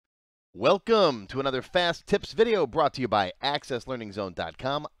Welcome to another Fast Tips video brought to you by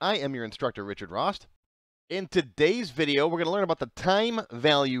AccessLearningZone.com. I am your instructor, Richard Rost. In today's video, we're going to learn about the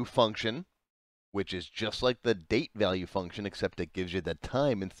TimeValue function, which is just like the DateValue function, except it gives you the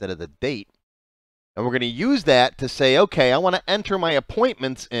time instead of the date. And we're going to use that to say, okay, I want to enter my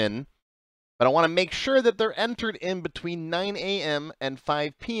appointments in, but I want to make sure that they're entered in between 9 a.m. and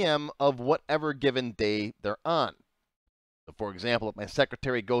 5 p.m. of whatever given day they're on. So for example, if my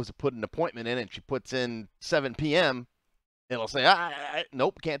secretary goes to put an appointment in and she puts in 7 p.m., it'll say,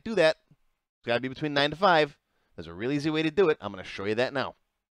 nope, can't do that. It's got to be between 9 to 5. There's a real easy way to do it. I'm going to show you that now.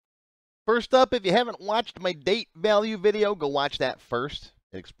 First up, if you haven't watched my date value video, go watch that first.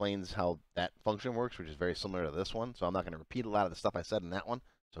 It explains how that function works, which is very similar to this one. So I'm not going to repeat a lot of the stuff I said in that one.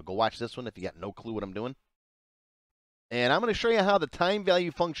 So go watch this one if you got no clue what I'm doing. And I'm going to show you how the time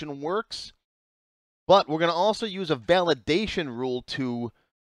value function works. But we're going to also use a validation rule to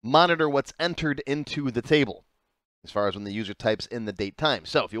monitor what's entered into the table as far as when the user types in the date time.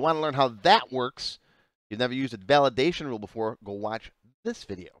 So if you want to learn how that works, you've never used a validation rule before, go watch this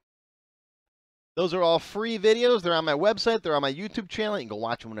video. Those are all free videos. They're on my website. They're on my YouTube channel. You can go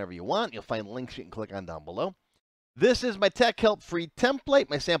watch them whenever you want. You'll find links you can click on down below. This is my Tech Help free template,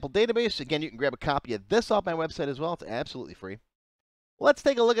 my sample database. Again, you can grab a copy of this off my website as well. It's absolutely free. Let's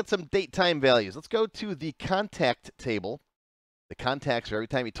take a look at some date time values. Let's go to the contact table. The contacts are every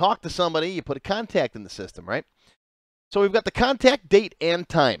time you talk to somebody, you put a contact in the system, right? So we've got the contact date and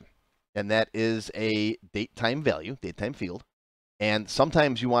time, and that is a date time value, date time field. And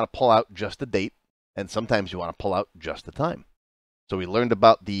sometimes you want to pull out just the date, and sometimes you want to pull out just the time. So we learned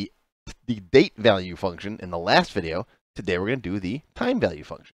about the date value function in the last video. Today we're going to do the time value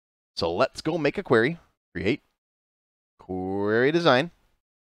function. So let's go make a query, create query design.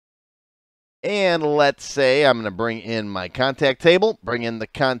 And let's say I'm going to bring in my contact table, bring in the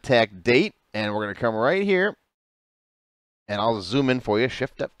contact date, and we're going to come right here. And I'll zoom in for you,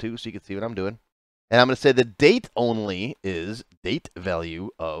 Shift F2 so you can see what I'm doing. And I'm going to say the date only is date value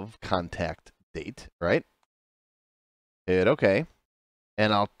of contact date, right? Hit OK.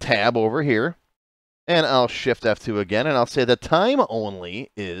 And I'll tab over here. And I'll Shift F2 again, and I'll say the time only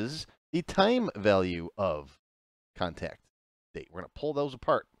is the time value of contact date. We're going to pull those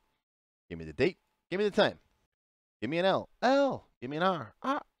apart. Give me the date. Give me the time. Give me an L. L. Give me an R.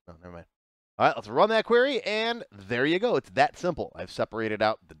 R. Oh, never mind. All right, let's run that query, and there you go. It's that simple. I've separated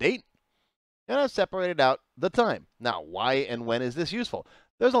out the date, and I've separated out the time. Now, why and when is this useful?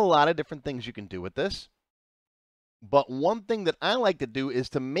 There's a lot of different things you can do with this. But one thing that I like to do is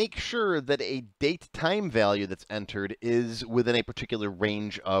to make sure that a date time value that's entered is within a particular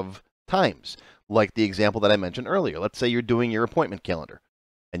range of times, like the example that I mentioned earlier. Let's say you're doing your appointment calendar,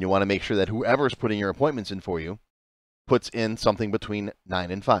 and you want to make sure that whoever's putting your appointments in for you puts in something between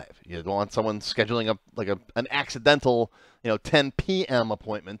 9 and 5. You don't want someone scheduling an accidental, 10 p.m.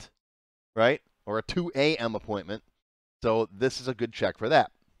 appointment, right? Or a 2 a.m. appointment. So this is a good check for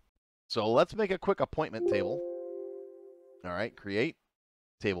that. So let's make a quick appointment table. All right, create,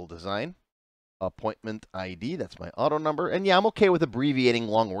 table design, appointment ID, that's my auto number. And yeah, I'm okay with abbreviating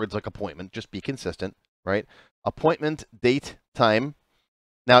long words like appointment, just be consistent, right? Appointment, date, time.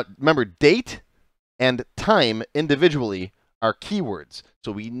 Now, remember, date and time individually are keywords.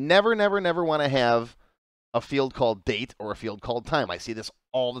 So we never want to have a field called date or a field called time. I see this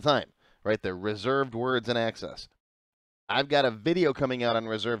all the time, right? They're reserved words in Access. I've got a video coming out on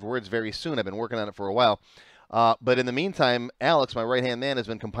reserved words very soon. I've been working on it for a while. But in the meantime, Alex, my right-hand man, has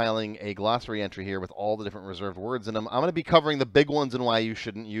been compiling a glossary entry here with all the different reserved words in them. I'm going to be covering the big ones and why you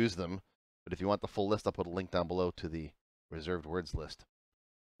shouldn't use them. But if you want the full list, I'll put a link down below to the reserved words list.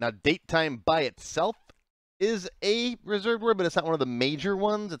 Now, date time by itself is a reserved word, but it's not one of the major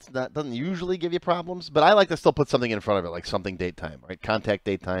ones. It doesn't usually give you problems. But I like to still put something in front of it, like something date time, right? Contact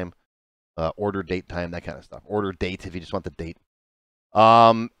date time, order date time, that kind of stuff. Order date if you just want the date.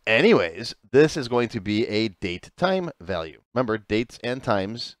 Anyways, this is going to be a date time value. Remember, dates and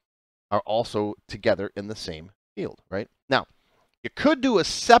times are also together in the same field, right? Now, you could do a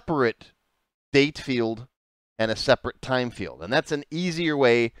separate date field and a separate time field, and that's an easier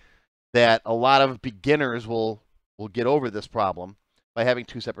way that a lot of beginners will get over this problem by having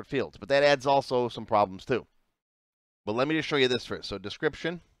two separate fields. But that adds also some problems too. But let me just show you this first. So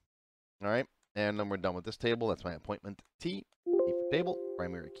description, all right, and then we're done with this table. That's my appointment T. Key for table,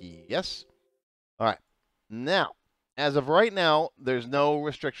 primary key, yes. All right. Now, as of right now, there's no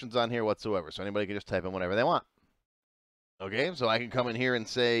restrictions on here whatsoever, so anybody can just type in whatever they want. Okay, so I can come in here and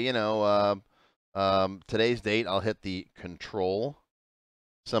say, today's date. I'll hit the control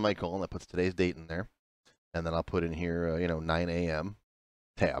semicolon that puts today's date in there, and then I'll put in here, 9 a.m.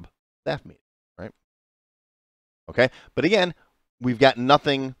 tab. staff meeting, right? Okay, but again, we've got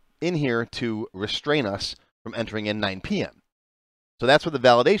nothing in here to restrain us from entering in 9 p.m. So that's where the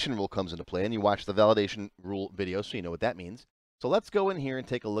validation rule comes into play, and you watch the validation rule video so you know what that means. So let's go in here and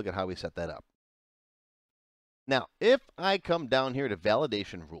take a look at how we set that up. Now, if I come down here to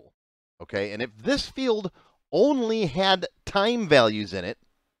validation rule, okay, and if this field only had time values in it,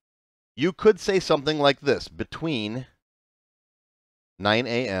 you could say something like this: between 9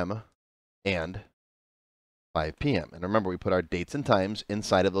 a.m. and 5 p.m. And remember, we put our dates and times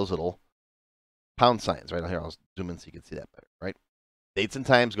inside of those little pound signs. Right here, I'll zoom in so you can see that better, right? Dates and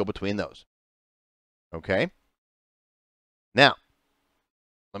times go between those. Okay? Now,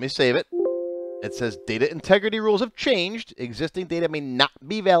 let me save it. It says data integrity rules have changed. Existing data may not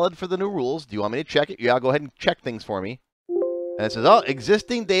be valid for the new rules. Do you want me to check it? Yeah, I'll go ahead and check things for me. And it says, oh,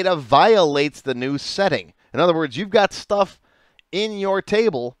 existing data violates the new setting. In other words, you've got stuff in your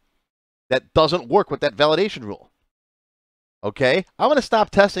table that doesn't work with that validation rule. Okay? I'm going to stop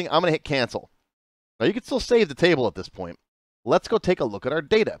testing. I'm going to hit cancel. Now, you can still save the table at this point. Let's go take a look at our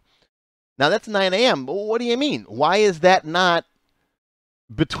data. Now, that's 9 a.m. What do you mean? Why is that not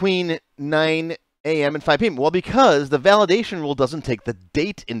between 9 a.m. and 5 p.m.? Well, because the validation rule doesn't take the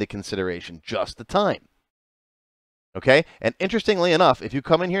date into consideration, just the time. Okay? And interestingly enough, if you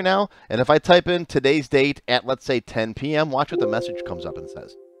come in here now, and if I type in today's date at, let's say, 10 p.m., watch what the message comes up and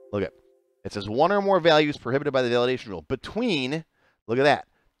says. Look at it. It says one or more values prohibited by the validation rule between, look at that,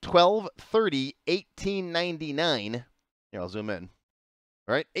 12/30/1899. Here, I'll zoom in.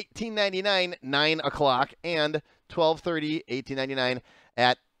 All right, 1899, 9 o'clock, and 12/30/1899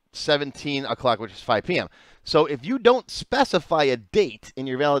 at 17 o'clock, which is 5 p.m. So if you don't specify a date in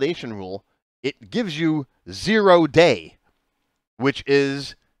your validation rule, it gives you 0 day, which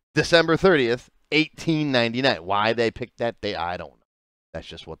is December 30th, 1899. Why they picked that day, I don't know. That's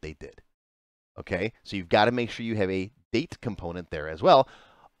just what they did. Okay, so you've got to make sure you have a date component there as well.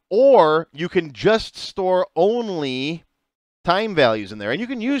 Or you can just store only time values in there, and you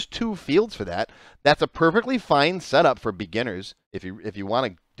can use 2 fields for that. That's a perfectly fine setup for beginners if you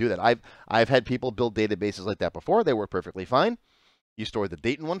want to do that. I've had people build databases like that before. They work perfectly fine. You store the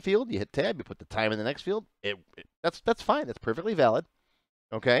date in one field, you hit tab, you put the time in the next field. That's fine. That's perfectly valid.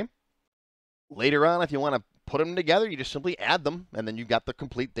 Okay. Later on, if you want to put them together, you just simply add them, and then you got the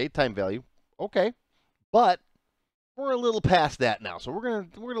complete date time value. Okay, but we're a little past that now, so we're gonna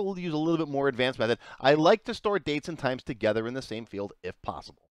use a little bit more advanced method. I like to store dates and times together in the same field if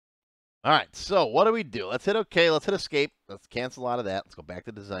possible. All right, so what do we do? Let's hit OK. Let's hit escape. Let's cancel out of that. Let's go back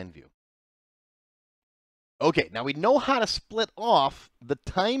to design view. Okay, now we know how to split off the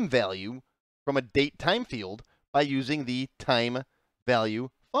time value from a date time field by using the time value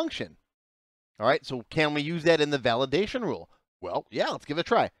function. All right, so can we use that in the validation rule? Well, yeah, let's give it a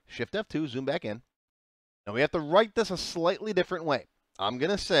try. Shift F2, zoom back in. Now we have to write this a slightly different way. I'm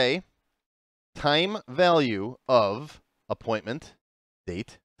going to say time value of appointment,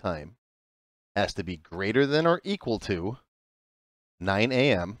 date, time, has to be greater than or equal to 9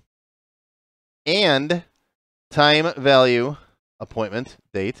 a.m. and time value, appointment,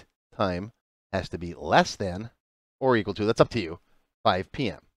 date, time, has to be less than or equal to, that's up to you, 5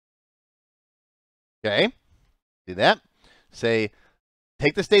 p.m. Okay, do that. Say,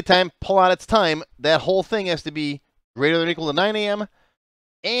 take this date time, pull out its time. That whole thing has to be greater than or equal to 9 a.m.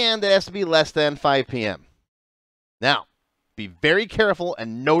 and it has to be less than 5 p.m. Now, be very careful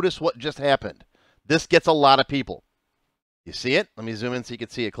and notice what just happened. This gets a lot of people. You see it? Let me zoom in so you can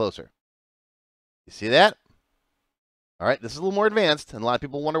see it closer. You see that? All right, this is a little more advanced, and a lot of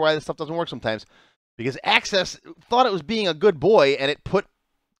people wonder why this stuff doesn't work sometimes. Because Access thought it was being a good boy, and it put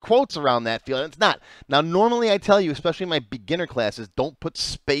quotes around that field, and it's not. Now, normally I tell you, especially in my beginner classes, don't put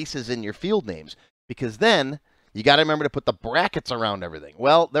spaces in your field names, because then you got to remember to put the brackets around everything.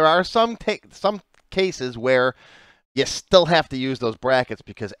 Well, there are some cases where you still have to use those brackets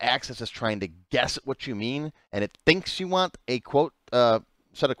because Access is trying to guess what you mean, and it thinks you want a quote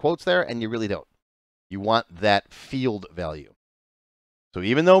set of quotes there, and you really don't. You want that field value. So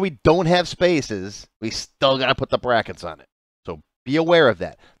even though we don't have spaces, we still got to put the brackets on it. So be aware of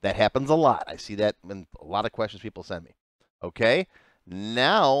that. That happens a lot. I see that in a lot of questions people send me. Okay,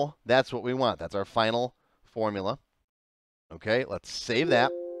 now that's what we want. That's our final formula. Okay, let's save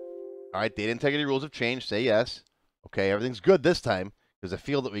that. All right, data integrity rules have changed. Say yes. Okay, everything's good this time because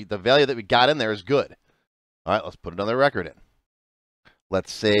the value that we got in there is good. All right, let's put another record in.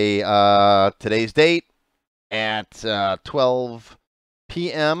 Let's say today's date at 12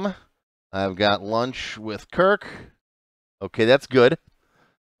 p.m. I've got lunch with Kirk. Okay, that's good.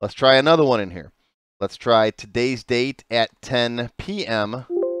 Let's try another one in here. Let's try today's date at 10 p.m.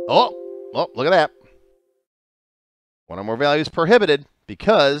 Oh, look at that. One or more values prohibited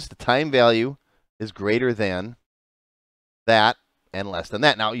because the time value is greater than that and less than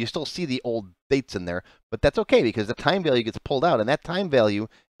that. Now, you still see the old dates in there, but that's okay because the time value gets pulled out, and that time value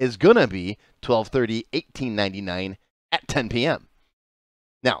is going to be 12/30/1899 at 10 p.m.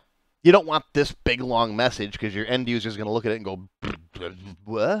 Now, you don't want this big, long message because your end user is going to look at it and go,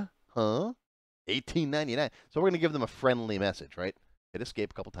 what? Huh? 1899. So we're going to give them a friendly message, right? Hit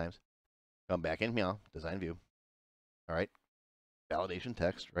escape a couple times. Come back in, design view. All right. Validation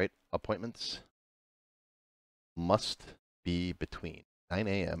text, right? Appointments must be between 9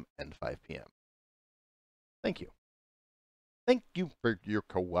 a.m. and 5 p.m. Thank you. Thank you for your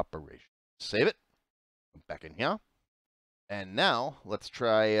cooperation. Save it. Come back in here. And now let's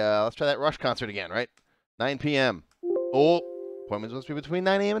try that Rush concert again, right? 9 p.m. Oh, appointments must be between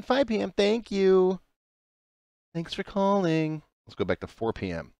 9 a.m. and 5 p.m. Thank you. Thanks for calling. Let's go back to 4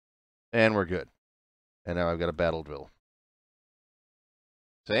 p.m. And we're good. And now I've got a battle drill.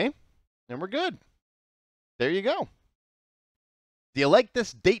 See? And we're good. There you go. Do you like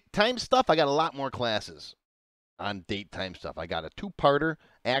this date time stuff? I got a lot more classes on date time stuff. I got a two-parter,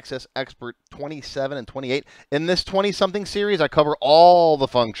 Access Expert 27 and 28. In this 20-something series, I cover all the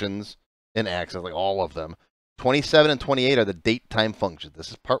functions in Access, like all of them. 27 and 28 are the date time functions. This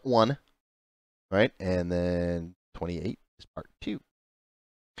is part 1, right? And then 28 is part 2.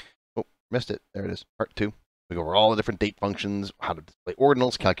 Oh, missed it. There it is, part 2. We go over all the different date functions, how to display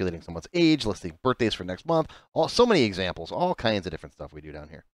ordinals, calculating someone's age, listing birthdays for next month. So many examples, all kinds of different stuff we do down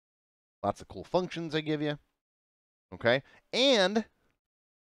here. Lots of cool functions I give you. Okay? And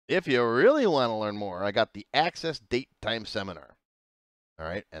if you really want to learn more, I got the Access Date Time Seminar. All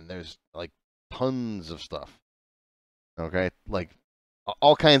right? And there's like tons of stuff. Okay? Like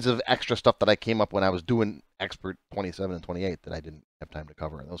all kinds of extra stuff that I came up when I was doing Expert 27 and 28 that I didn't have time to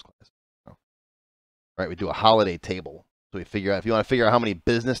cover in those classes. Right, we do a holiday table. So we figure out, if you want to figure out how many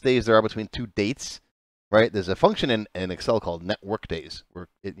business days there are between two dates, right, there's a function in Excel called net work days, where,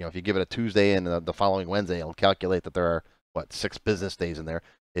 if you give it a Tuesday and the following Wednesday, it'll calculate that there are, 6 business days in there.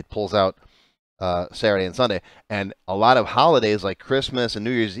 It pulls out Saturday and Sunday. And a lot of holidays like Christmas and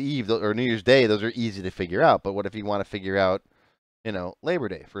New Year's Eve or New Year's Day, those are easy to figure out. But what if you want to figure out, Labor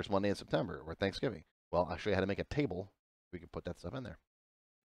Day, first Monday in September, or Thanksgiving? Well, I'll show you how to make a table. We can put that stuff in there.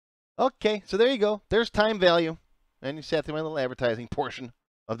 Okay, so there you go. There's time value. And you sat through my little advertising portion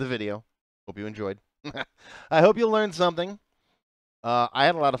of the video. Hope you enjoyed. I hope you learned something. I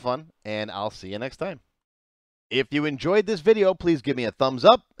had a lot of fun, and I'll see you next time. If you enjoyed this video, please give me a thumbs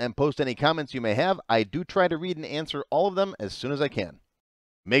up and post any comments you may have. I do try to read and answer all of them as soon as I can.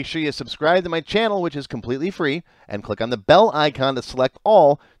 Make sure you subscribe to my channel, which is completely free, and click on the bell icon to select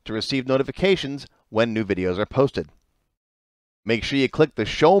all to receive notifications when new videos are posted. Make sure you click the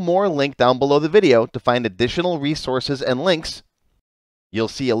Show More link down below the video to find additional resources and links. You'll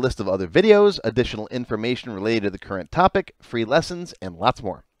see a list of other videos, additional information related to the current topic, free lessons, and lots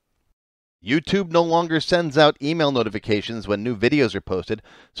more. YouTube no longer sends out email notifications when new videos are posted,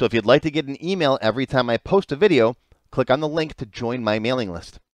 so if you'd like to get an email every time I post a video, click on the link to join my mailing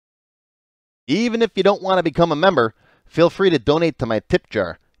list. Even if you don't want to become a member, feel free to donate to my tip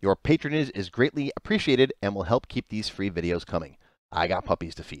jar. Your patronage is greatly appreciated and will help keep these free videos coming. I got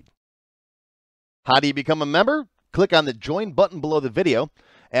puppies to feed. How do you become a member? Click on the Join button below the video.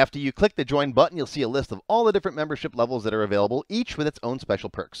 After you click the Join button, you'll see a list of all the different membership levels that are available, each with its own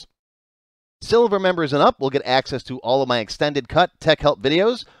special perks. Silver members and up will get access to all of my extended cut tech help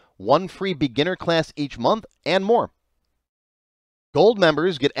videos, 1 free beginner class each month, and more. Gold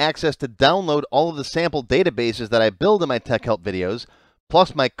members get access to download all of the sample databases that I build in my tech help videos,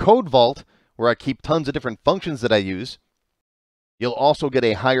 plus my code vault, where I keep tons of different functions that I use. You'll also get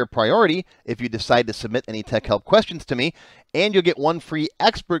a higher priority if you decide to submit any tech help questions to me, and you'll get 1 free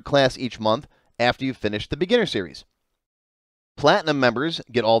expert class each month after you've finished the beginner series. Platinum members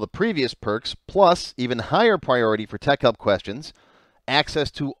get all the previous perks, plus even higher priority for tech help questions, access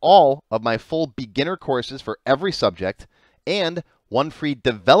to all of my full beginner courses for every subject, and 1 free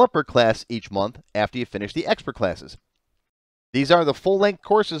developer class each month after you finish the expert classes. These are the full-length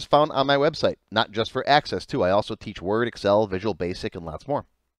courses found on my website, not just for Access, too. I also teach Word, Excel, Visual Basic, and lots more.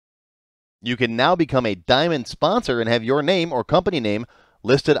 You can now become a Diamond sponsor and have your name or company name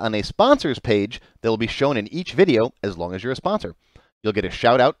listed on a sponsors page that will be shown in each video as long as you're a sponsor. You'll get a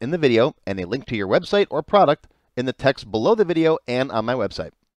shout-out in the video and a link to your website or product in the text below the video and on my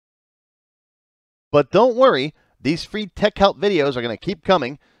website. But don't worry, these free tech help videos are going to keep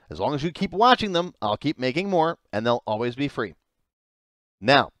coming. As long as you keep watching them, I'll keep making more, and they'll always be free.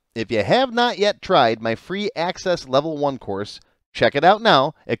 Now, if you have not yet tried my free Access Level 1 course, Check it out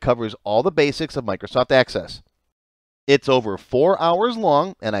now. It covers all the basics of Microsoft Access. It's over 4 hours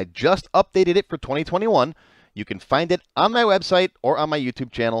long, and I just updated it for 2021. You can find it on my website or on my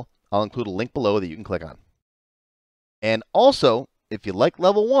YouTube channel. I'll include a link below that you can click on. And also, if you like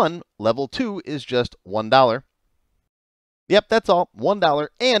level 1, level 2 is just $1. Yep, that's all, $1,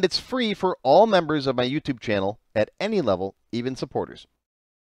 and it's free for all members of my YouTube channel at any level, even supporters.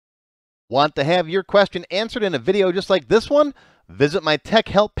 Want to have your question answered in a video just like this one? Visit my tech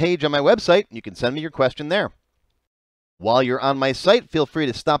help page on my website. You can send me your question there. While you're on my site, feel free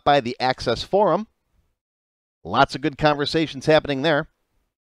to stop by the Access Forum. Lots of good conversations happening there.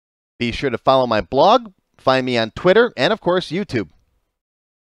 Be sure to follow my blog, find me on Twitter, and of course, YouTube.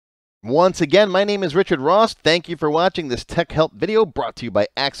 Once again, my name is Richard Ross. Thank you for watching this tech help video brought to you by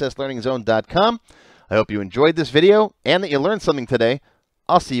AccessLearningZone.com. I hope you enjoyed this video and that you learned something today.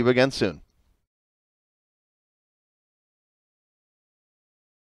 I'll see you again soon.